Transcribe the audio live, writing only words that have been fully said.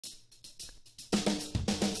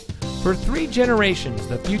For 3 generations,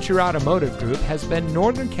 the Future Automotive Group has been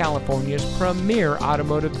Northern California's premier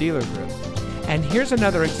automotive dealer group. And here's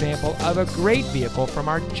another example of a great vehicle from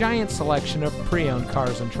our giant selection of pre-owned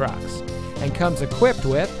cars and trucks. And comes equipped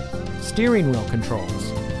with steering wheel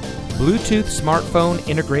controls, Bluetooth smartphone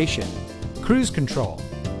integration, cruise control,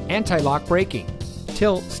 anti-lock braking,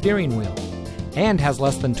 tilt steering wheel, and has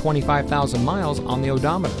less than 25,000 miles on the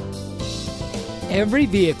odometer. Every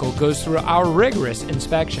vehicle goes through our rigorous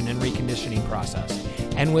inspection and reconditioning process.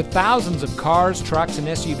 And with thousands of cars, trucks, and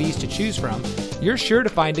SUVs to choose from, you're sure to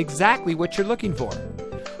find exactly what you're looking for.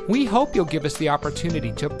 We hope you'll give us the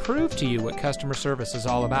opportunity to prove to you what customer service is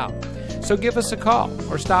all about. So give us a call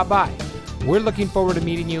or stop by. We're looking forward to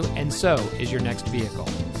meeting you, and so is your next vehicle.